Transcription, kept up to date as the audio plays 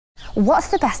What's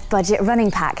the best budget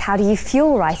running pack? How do you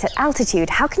fuel right at altitude?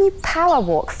 How can you power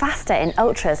walk faster in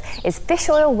ultras? Is fish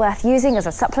oil worth using as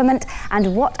a supplement?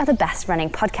 And what are the best running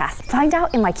podcasts? Find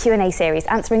out in my Q&A series,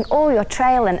 answering all your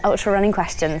trail and ultra running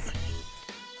questions.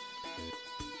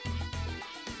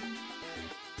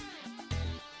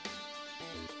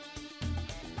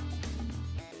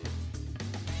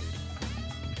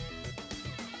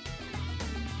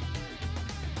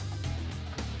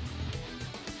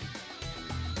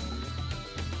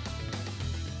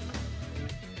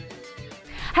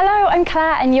 Hello, I'm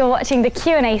Claire and you're watching the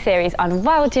Q&A series on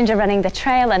Wild Ginger Running, the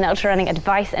trail and ultra running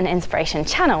advice and inspiration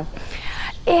channel.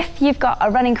 If you've got a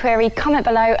running query, comment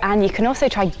below, and you can also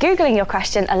try Googling your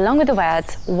question along with the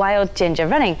words Wild Ginger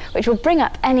Running, which will bring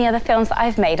up any other films that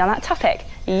I've made on that topic.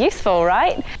 Useful,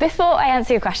 right? Before I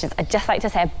answer your questions, I'd just like to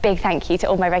say a big thank you to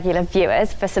all my regular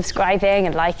viewers for subscribing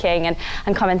and liking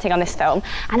and commenting on this film.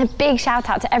 And a big shout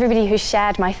out to everybody who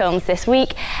shared my films this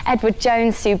week. Edward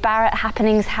Jones, Sue Barrett,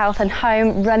 Happenings, Health and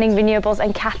Home, Running Renewables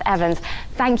and Kath Evans.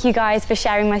 Thank you guys for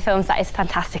sharing my films. That is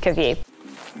fantastic of you.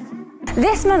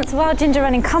 This month's Wild Ginger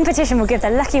Running competition will give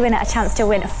the lucky winner a chance to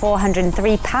win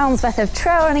 £403 worth of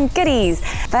trail running goodies.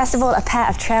 First of all, a pair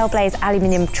of Trailblaze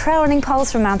aluminium trail running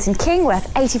poles from Mountain King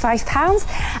worth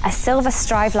 £85, a silver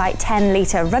Strive Light 10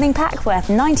 litre running pack worth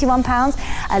 £91,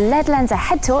 a lead lenser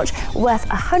head torch worth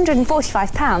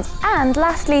 £145, and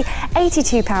lastly,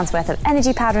 £82 worth of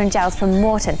energy powder and gels from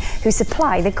Morton, who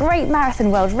supply the great marathon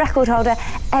world record holder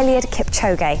Eliud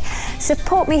Kipchoge.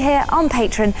 Support me here on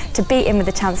Patreon to be in with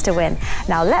a chance to win.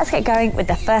 Now let's get going with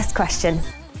the first question.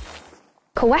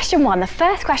 Question 1. The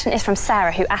first question is from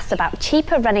Sarah, who asked about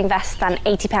cheaper running vests than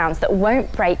 £80 that won't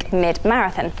break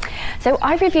mid-marathon. So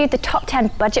I've reviewed the top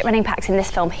 10 budget running packs in this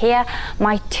film here.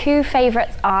 My two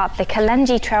favourites are the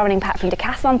Kalenji trail running pack from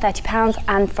Decathlon, £30,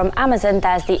 and from Amazon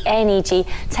there's the ANEG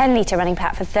 10 litre running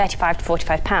pack for £35 to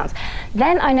 £45.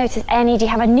 Then I noticed ANEG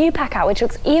have a new pack out which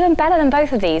looks even better than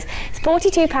both of these. It's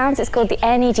 £42, it's called the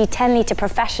ANEG 10 litre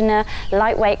Professional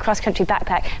Lightweight Cross-Country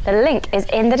Backpack. The link is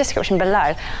in the description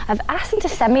below. I've asked them to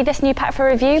send me this new pack for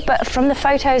review, but from the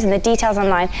photos and the details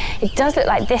online, it does look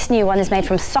like this new one is made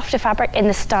from softer fabric in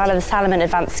the style of the Salomon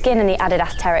Advanced Skin and the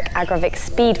Adidas Terrex Agravic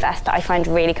Speed Vest that I find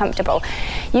really comfortable.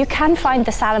 You can find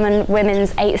the Salomon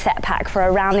Women's 8-set pack for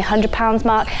around the £100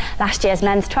 mark, last year's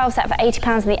men's 12 set for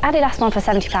 £80 and the Adidas one for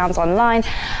 £70 online,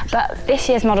 but this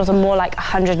year's models are more like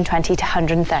 £120 to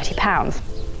 £130.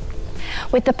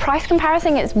 With the price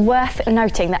comparison, it's worth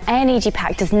noting that ANEG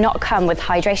pack does not come with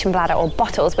hydration bladder or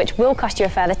bottles, which will cost you a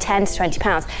further £10 to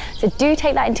 £20. So do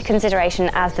take that into consideration,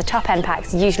 as the top end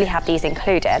packs usually have these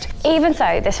included. Even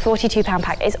so, this £42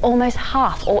 pack is almost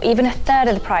half or even a third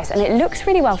of the price, and it looks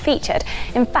really well featured.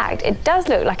 In fact, it does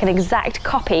look like an exact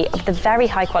copy of the very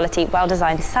high quality, well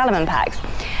designed Salomon packs.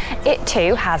 It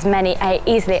too has many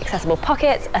easily accessible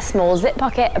pockets, a small zip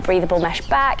pocket, a breathable mesh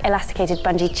back, elasticated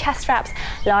bungee chest straps,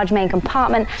 large main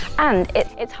compartment, and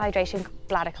it's hydration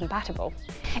bladder compatible.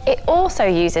 It also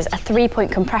uses a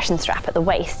 3-point compression strap at the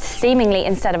waist, seemingly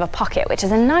instead of a pocket, which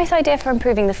is a nice idea for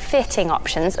improving the fitting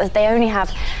options, as they only have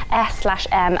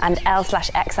S/M and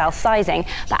L/XL sizing,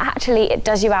 but actually it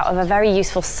does you out of a very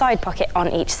useful side pocket on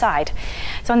each side.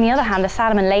 So on the other hand, the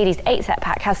Salomon Ladies 8-set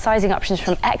pack has sizing options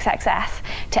from XXS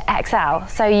to XL,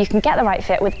 so you can get the right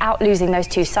fit without losing those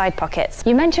two side pockets.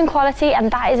 You mentioned quality, and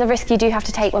that is a risk you do have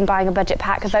to take when buying a budget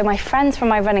pack, though my friends from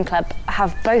my running club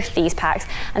have both these packs,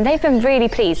 and they've been really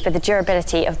pleased with the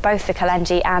durability of both the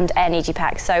Kalenji and ANEG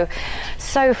packs.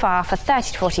 So far, for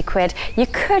 30 to 40 quid, you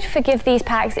could forgive these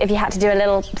packs if you had to do a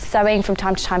little sewing from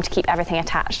time to time to keep everything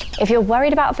attached. If you're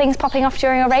worried about things popping off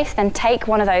during a race, then take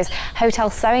one of those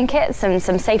hotel sewing kits and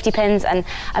some safety pins and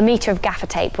a metre of gaffer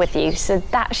tape with you. So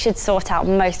that should sort out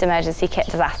most emergency kit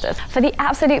disasters. For the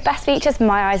absolute best features,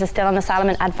 my eyes are still on the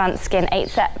Salomon Advanced Skin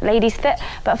 8-set ladies fit,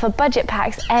 but for budget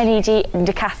packs, ANEG and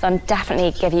Decathlon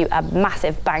definitely give you a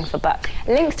massive bang for buck.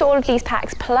 Links to all of these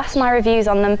packs plus my reviews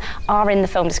on them are in the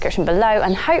film description below,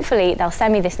 and hopefully they'll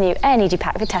send me this new ANEG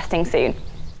pack for testing soon.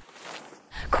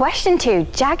 Question 2.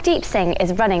 Jagdeep Singh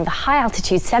is running the high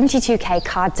altitude 72k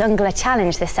Kardungla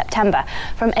Challenge this September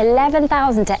from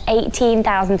 11,000 to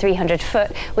 18,300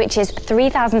 foot, which is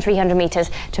 3,300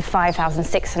 metres to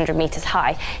 5,600 metres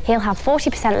high. He'll have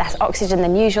 40% less oxygen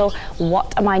than usual.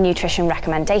 What are my nutrition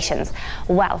recommendations?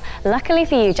 Well, luckily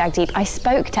for you, Jagdeep, I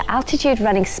spoke to altitude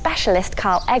running specialist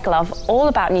Carl Egloff all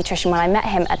about nutrition when I met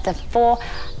him at the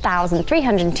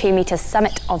 4,302 metres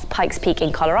summit of Pikes Peak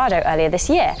in Colorado earlier this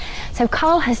year. So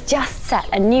Carl has just set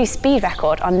a new speed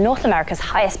record on North America's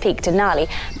highest peak, Denali,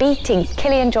 beating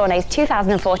Kilian Jornet's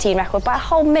 2014 record by a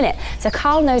whole minute, so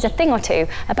Carl knows a thing or two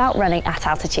about running at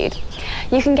altitude.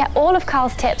 You can get all of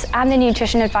Carl's tips and the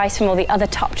nutrition advice from all the other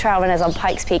top trail runners on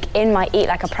Pikes Peak in my Eat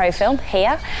Like a Pro film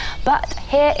here, but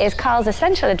here is Carl's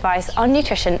essential advice on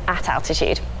nutrition at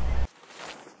altitude.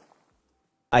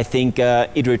 I think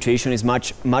hydration is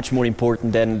much more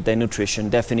important than nutrition,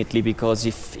 definitely, because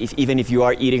even if you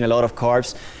are eating a lot of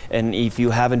carbs and if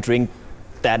you haven't drank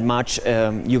that much,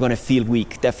 you're going to feel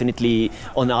weak. Definitely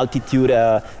on altitude,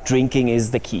 drinking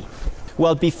is the key.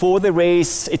 Well, before the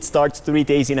race, it starts 3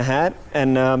 days in ahead,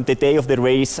 and the day of the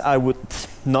race, I would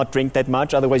not drink that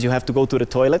much, otherwise you have to go to the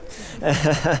toilet.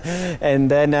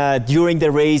 And then during the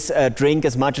race, drink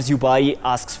as much as your body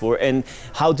asks for. And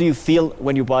how do you feel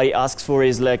when your body asks for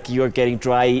is like you're getting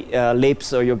dry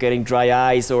lips, or you're getting dry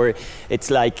eyes, or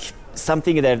it's like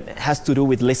something that has to do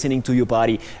with listening to your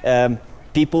body.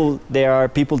 There are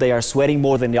people they are sweating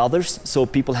more than the others, so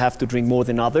people have to drink more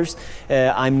than others.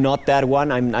 I'm not that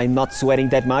one. I'm not sweating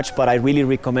that much, but I really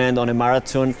recommend on a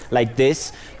marathon like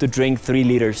this to drink 3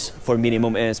 liters for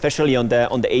minimum, and especially on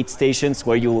the aid stations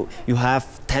where you have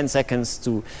 10 seconds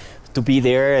to be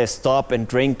there, stop and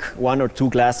drink 1 or 2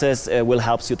 glasses will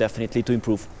help you definitely to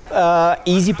improve.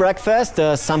 Easy breakfast,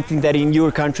 something that in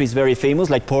your country is very famous,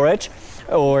 like porridge,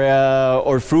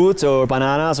 or fruits or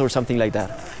bananas or something like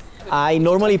that. I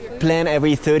normally plan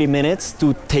every 30 minutes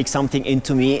to take something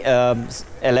into me,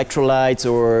 electrolytes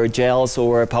or gels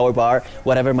or a power bar,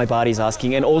 whatever my body is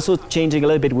asking, and also changing a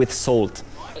little bit with salt.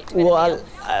 Well,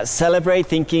 celebrate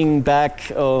thinking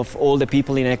back of all the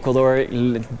people in Ecuador,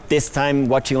 this time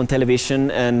watching on television,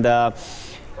 and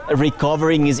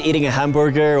recovering is eating a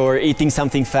hamburger or eating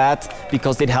something fat,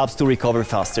 because it helps to recover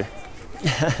faster.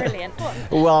 Brilliant.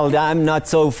 Well, I'm not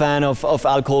so fan of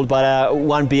alcohol, but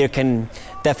 1 beer can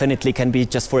be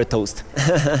just for a toast.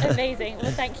 Amazing.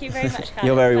 Well, thank you very much, Carl.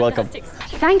 You're very welcome.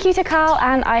 Thank you to Carl,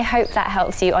 and I hope that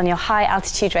helps you on your high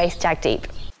altitude race, Jagdeep.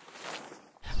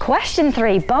 Question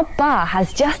 3. Bob Barr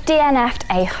has just DNF'd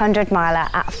a 100-miler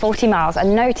at 40 miles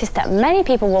and noticed that many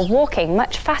people were walking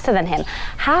much faster than him.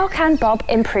 How can Bob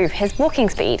improve his walking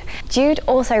speed? Jude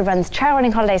also runs trail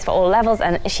running holidays for all levels,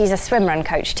 and she's a swim run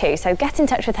coach too, so get in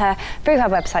touch with her through her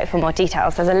website for more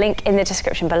details. There's a link in the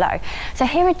description below. So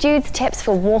here are Jude's tips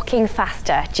for walking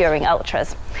faster during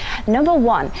ultras. Number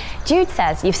 1, Jude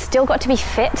says you've still got to be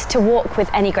fit to walk with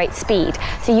any great speed,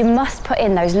 so you must put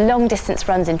in those long distance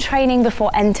runs in training before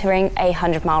entering a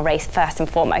 100-mile race first and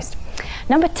foremost.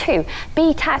 Number 2,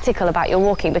 be tactical about your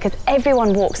walking, because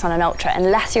everyone walks on an ultra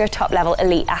unless you're a top level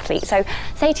elite athlete. So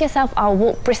say to yourself, I'll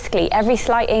walk briskly every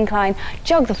slight incline,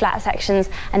 jog the flat sections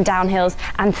and downhills,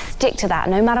 and stick to that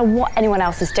no matter what anyone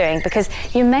else is doing, because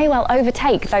you may well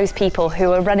overtake those people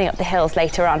who are running up the hills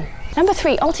later on. Number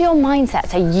 3, alter your mindset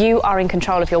so you are in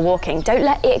control of your walking. Don't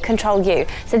let it control you.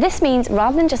 So this means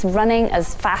rather than just running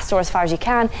as fast or as far as you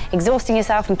can, exhausting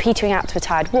yourself and petering out to a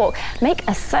tired walk, make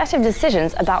assertive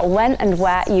decisions about when and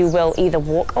where you will either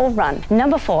walk or run.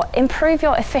 Number 4, improve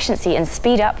your efficiency and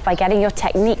speed up by getting your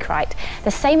technique right.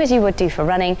 The same as you would do for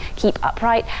running, keep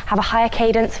upright, have a higher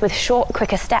cadence with short,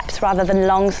 quicker steps rather than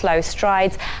long, slow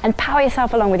strides, and power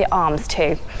yourself along with your arms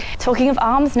too. Talking of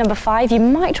arms, number 5, you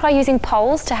might try using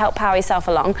poles to help power yourself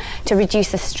along to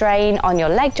reduce the strain on your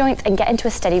leg joints and get into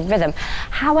a steady rhythm.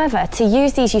 However, to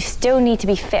use these, you still need to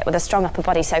be fit with a strong upper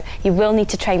body, so you will need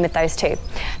to train with those too.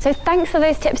 So thanks for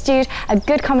those tips, Jude. A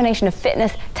good combination of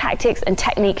fitness, tactics and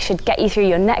technique should get you through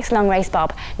your next long race,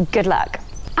 Bob. Good luck.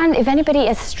 And if anybody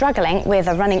is struggling with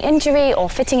a running injury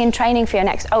or fitting in training for your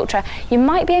next ultra, you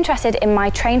might be interested in my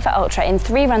Train for Ultra in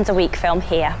 3 runs a week film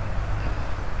here.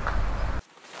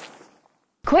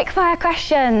 Quickfire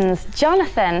questions.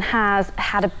 Jonathan has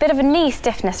had a bit of a knee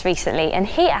stiffness recently, and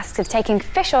he asks if taking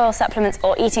fish oil supplements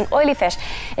or eating oily fish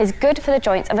is good for the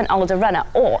joints of an older runner,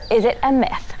 or is it a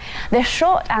myth? The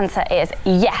short answer is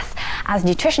yes, as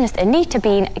nutritionist Anita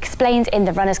Bean explains in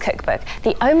the Runner's Cookbook.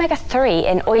 The omega-3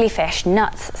 in oily fish,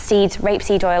 nuts, seeds,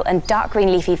 rapeseed oil and dark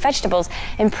green leafy vegetables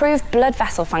improve blood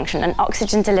vessel function and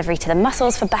oxygen delivery to the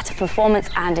muscles for better performance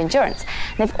and endurance.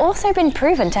 They've also been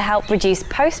proven to help reduce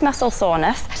post-muscle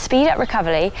soreness, speed up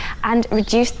recovery and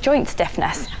reduce joint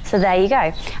stiffness. So there you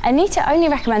go. Anita only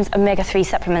recommends omega-3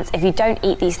 supplements if you don't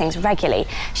eat these things regularly.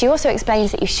 She also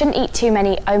explains that you shouldn't eat too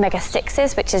many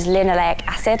omega-6s, which is linoleic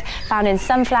acid, found in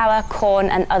sunflower, corn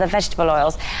and other vegetable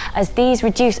oils, as these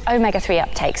reduce omega-3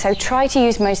 uptake. So try to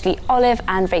use mostly olive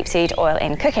and rapeseed oil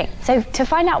in cooking. So to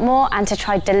find out more and to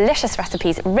try delicious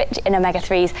recipes rich in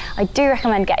omega-3s, I do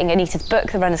recommend getting Anita's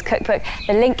book, The Runner's Cookbook.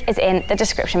 The link is in the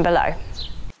description below.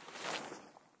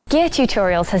 Gear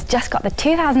Tutorials has just got the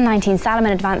 2019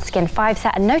 Salomon Advanced Skin 5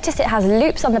 set and noticed it has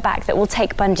loops on the back that will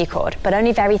take bungee cord, but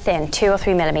only very thin, 2 or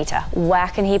 3 millimeter. Where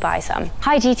can he buy some?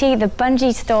 Hi GT, the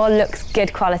bungee store looks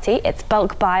good quality. It's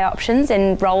bulk buy options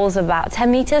in rolls of about 10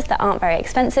 meters that aren't very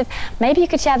expensive. Maybe you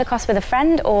could share the cost with a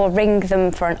friend or ring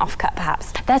them for an offcut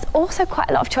perhaps. There's also quite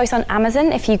a lot of choice on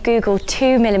Amazon. If you Google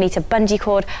 2 millimeter bungee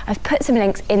cord, I've put some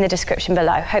links in the description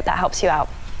below. Hope that helps you out.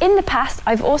 In the past,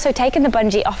 I've also taken the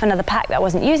bungee off another pack that I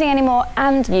wasn't using anymore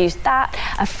and used that.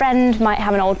 A friend might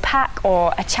have an old pack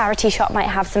or a charity shop might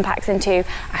have some packs in too.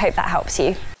 I hope that helps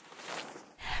you.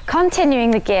 Continuing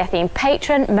the gear theme,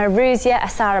 patron Maruzia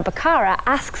Asara Bakara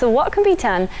asks what can be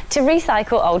done to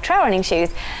recycle old trail running shoes.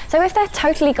 So if they're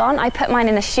totally gone, I put mine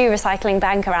in a shoe recycling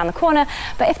bank around the corner,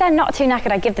 but if they're not too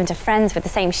knackered, I give them to friends with the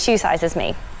same shoe size as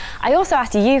me. I also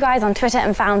asked you guys on Twitter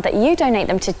and found that you donate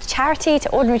them to charity, to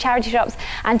ordinary charity shops,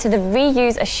 and to the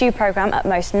Reuse a Shoe program at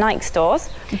most Nike stores.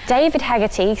 David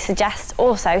Hegarty suggests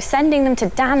also sending them to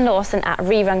Dan Lawson at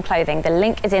Rerun Clothing. The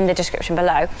link is in the description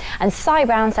below. And Cy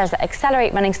Brown says that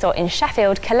Accelerate Running Store in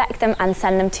Sheffield collect them and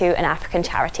send them to an African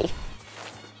charity.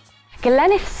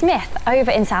 Glenith Smith over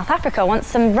in South Africa wants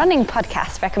some running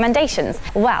podcast recommendations.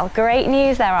 Well, great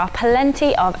news, there are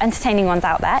plenty of entertaining ones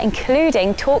out there,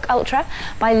 including Talk Ultra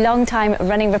by longtime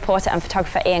running reporter and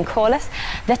photographer Ian Corliss,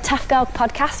 the Tough Girl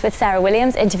podcast with Sarah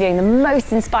Williams interviewing the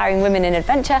most inspiring women in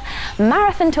adventure,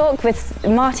 Marathon Talk with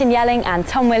Martin Yelling and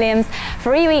Tom Williams,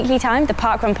 Free Weekly Time, the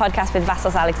Parkrun podcast with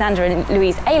Vassos Alexander and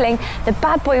Louise Ayling, the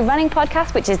Bad Boy Running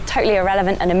podcast, which is totally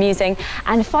irrelevant and amusing,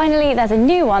 and finally there's a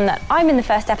new one that I'm in the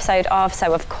first episode of,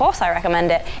 so of course I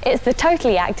recommend it. It's the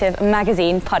Totally Active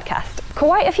magazine podcast.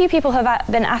 Quite a few people have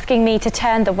been asking me to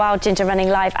turn the Wild Ginger Running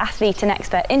live athlete and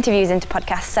expert interviews into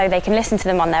podcasts so they can listen to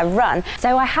them on their run.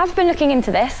 So I have been looking into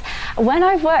this. When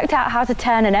I've worked out how to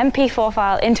turn an MP4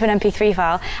 file into an MP3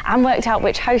 file and worked out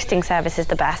which hosting service is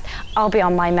the best, I'll be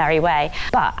on my merry way.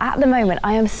 But at the moment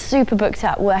I am super booked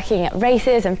up working at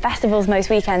races and festivals most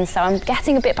weekends, so I'm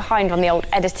getting a bit behind on the old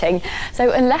editing.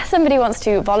 So unless somebody wants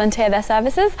to volunteer their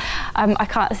services, I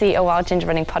can't see a Wild Ginger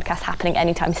Running podcast happening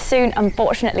anytime soon,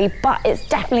 unfortunately, but it's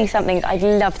definitely something that I'd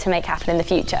love to make happen in the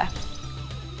future.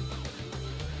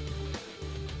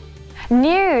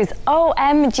 News!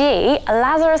 OMG!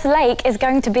 Lazarus Lake is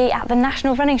going to be at the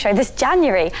National Running Show this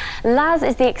January. Laz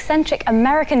is the eccentric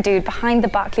American dude behind the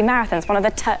Barkley Marathons, one of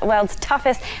the world's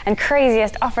toughest and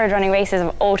craziest off-road running races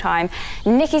of all time.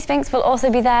 Nikki Spinks will also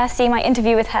be there. See my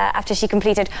interview with her after she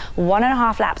completed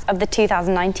 1.5 laps of the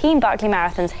 2019 Barkley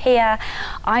Marathons here.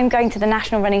 I'm going to the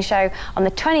National Running Show on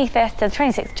the 25th to the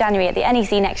 26th of January at the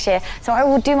NEC next year, so I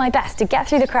will do my best to get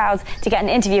through the crowds to get an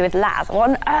interview with Laz.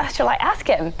 What on earth shall I ask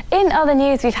him? In other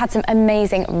news, we've had some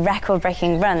amazing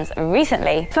record-breaking runs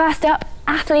recently. First up,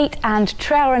 athlete and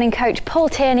trail running coach Paul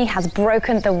Tierney has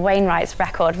broken the Wainwright's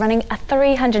record, running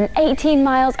 318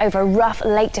 miles over a rough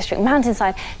Lake District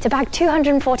mountainside to bag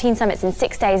 214 summits in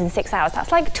 6 days and 6 hours.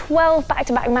 That's like 12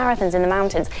 back-to-back marathons in the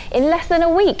mountains in less than a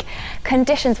week.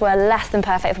 Conditions were less than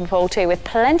perfect for Paul too, with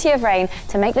plenty of rain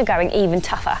to make the going even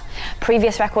tougher.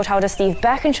 Previous record holder Steve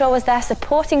Birkinshaw was there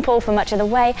supporting Paul for much of the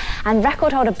way, and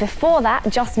record holder before that,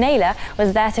 Joss Naylor,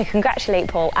 was there to congratulate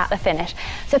Paul at the finish.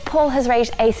 So Paul has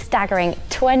raised a staggering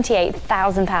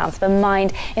 £28,000 for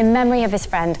Mind in memory of his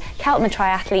friend, Keltman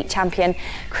triathlete champion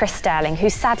Chris Sterling, who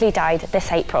sadly died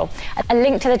this April. A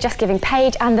link to the Just Giving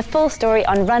page and the full story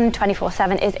on Run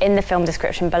 24/7 is in the film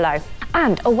description below.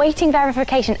 And awaiting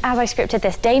verification as I scripted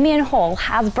this, Damien Hall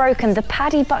has broken the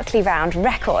Paddy Buckley round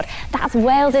record. That's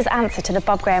Wales's answer to the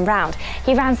Bob Graham round.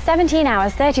 He ran 17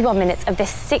 hours, 31 minutes of this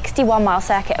 61-mile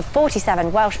circuit of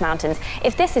 47 Welsh mountains.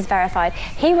 If this is verified,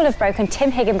 he will have broken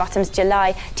Tim Higginbottom's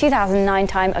July 2009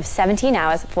 time of 17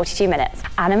 hours, 42 minutes.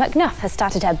 Anna McNuff has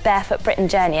started her Barefoot Britain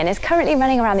journey and is currently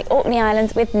running around the Orkney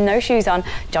Islands with no shoes on,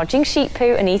 dodging sheep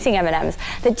poo and eating M&Ms.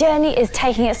 The journey is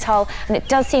taking its toll, and it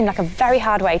does seem like a very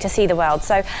hard way to see the world.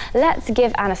 So let's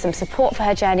give Anna some support for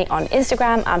her journey on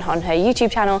Instagram and on her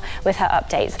YouTube channel with her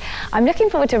updates. I'm looking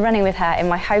forward to running with her in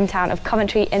my hometown of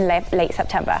Coventry in late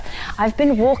September. I've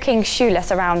been walking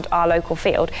shoeless around our local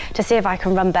field to see if I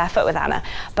can run barefoot with Anna,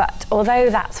 but although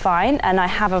that's fine and I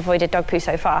have avoided dog poo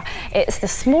so far, it's the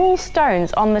small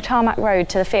stones on the tarmac road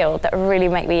to the field that really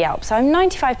make me yelp. So I'm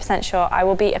 95% sure I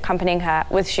will be accompanying her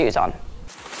with shoes on.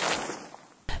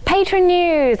 Patron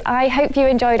news! I hope you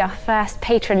enjoyed our first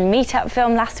patron meetup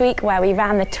film last week where we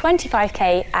ran the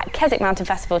 25k at Keswick Mountain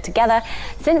Festival together.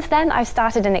 Since then, I've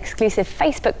started an exclusive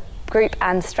Facebook group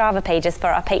and Strava pages for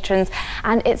our patrons,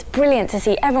 and it's brilliant to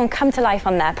see everyone come to life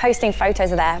on there, posting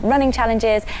photos of their running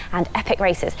challenges and epic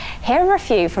races. Here are a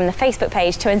few from the Facebook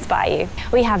page to inspire you.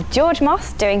 We have George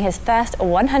Moss doing his first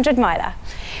 100 miler.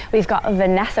 We've got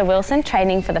Vanessa Wilson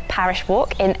training for the Parish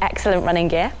Walk in excellent running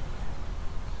gear.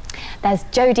 There's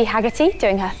Jodie Haggerty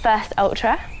doing her first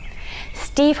ultra.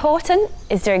 Steve Horton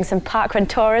is doing some parkrun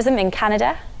tourism in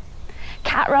Canada.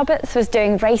 Kat Roberts was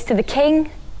doing Race to the King.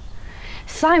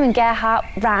 Simon Gerhardt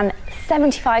ran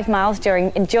 75 miles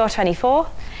during Endure 24.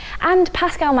 And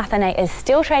Pascal Mathanet is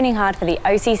still training hard for the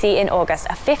OCC in August,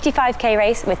 a 55k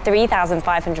race with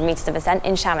 3,500 metres of ascent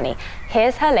in Chamonix.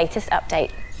 Here's her latest update.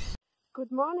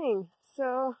 Good morning.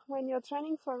 So when you're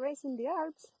training for a race in the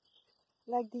Alps,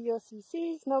 like the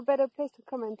OCC, is no better place to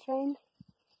come and train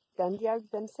than the Alps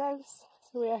themselves.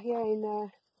 So we are here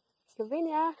in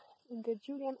Slovenia, in the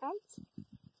Julian Alps.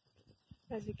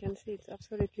 As you can see, it's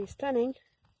absolutely stunning.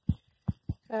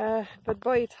 But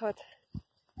boy, it's hot.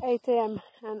 8 AM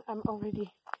and I'm already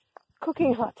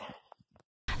cooking hot.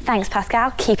 Thanks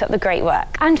Pascal, keep up the great work.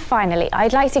 And finally,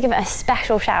 I'd like to give a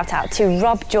special shout out to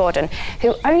Rob Jordan,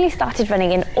 who only started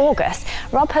running in August.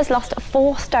 Rob has lost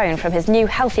 4 stone from his new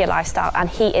healthier lifestyle and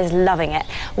he is loving it.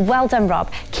 Well done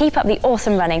Rob, keep up the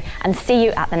awesome running and see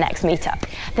you at the next meetup.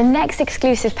 The next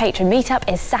exclusive patron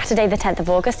meetup is Saturday the 10th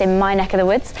of August in my neck of the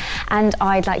woods, and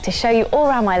I'd like to show you all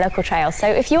around my local trails. So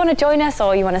if you want to join us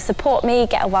or you want to support me,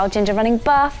 get a Wild Ginger running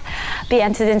buff, be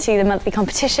entered into the monthly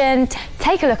competition,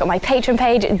 take a look at my patron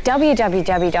page,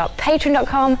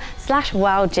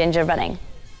 www.patreon.com/wildgingerrunning.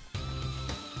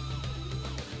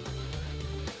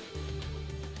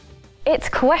 It's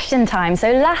question time.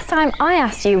 So last time I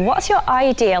asked you, what's your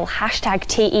ideal hashtag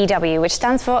TEW, which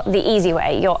stands for the easy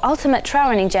way, your ultimate trail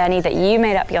running journey that you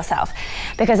made up yourself.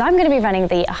 Because I'm going to be running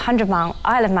the 100-mile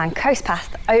Isle of Man coast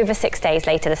path over 6 days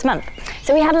later this month.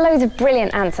 So we had loads of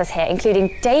brilliant answers here,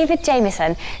 including David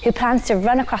Jamieson, who plans to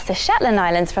run across the Shetland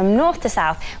Islands from north to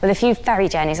south with a few ferry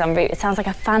journeys en route. It sounds like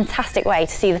a fantastic way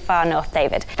to see the far north,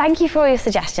 David. Thank you for all your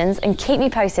suggestions and keep me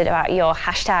posted about your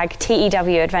hashtag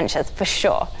TEW adventures for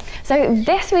sure. So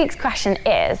this week's question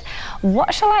is,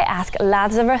 what shall I ask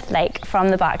Lazarus Lake from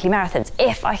the Barkley Marathons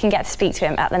if I can get to speak to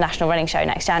him at the National Running Show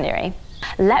next January?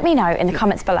 Let me know in the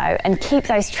comments below and keep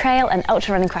those trail and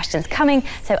ultra running questions coming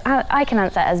so I can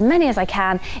answer as many as I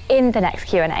can in the next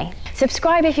Q&A.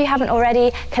 Subscribe if you haven't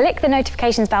already, click the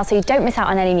notifications bell so you don't miss out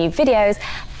on any new videos.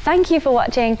 Thank you for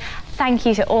watching. Thank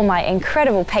you to all my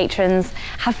incredible patrons.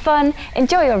 Have fun,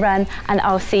 enjoy your run, and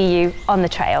I'll see you on the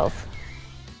trails.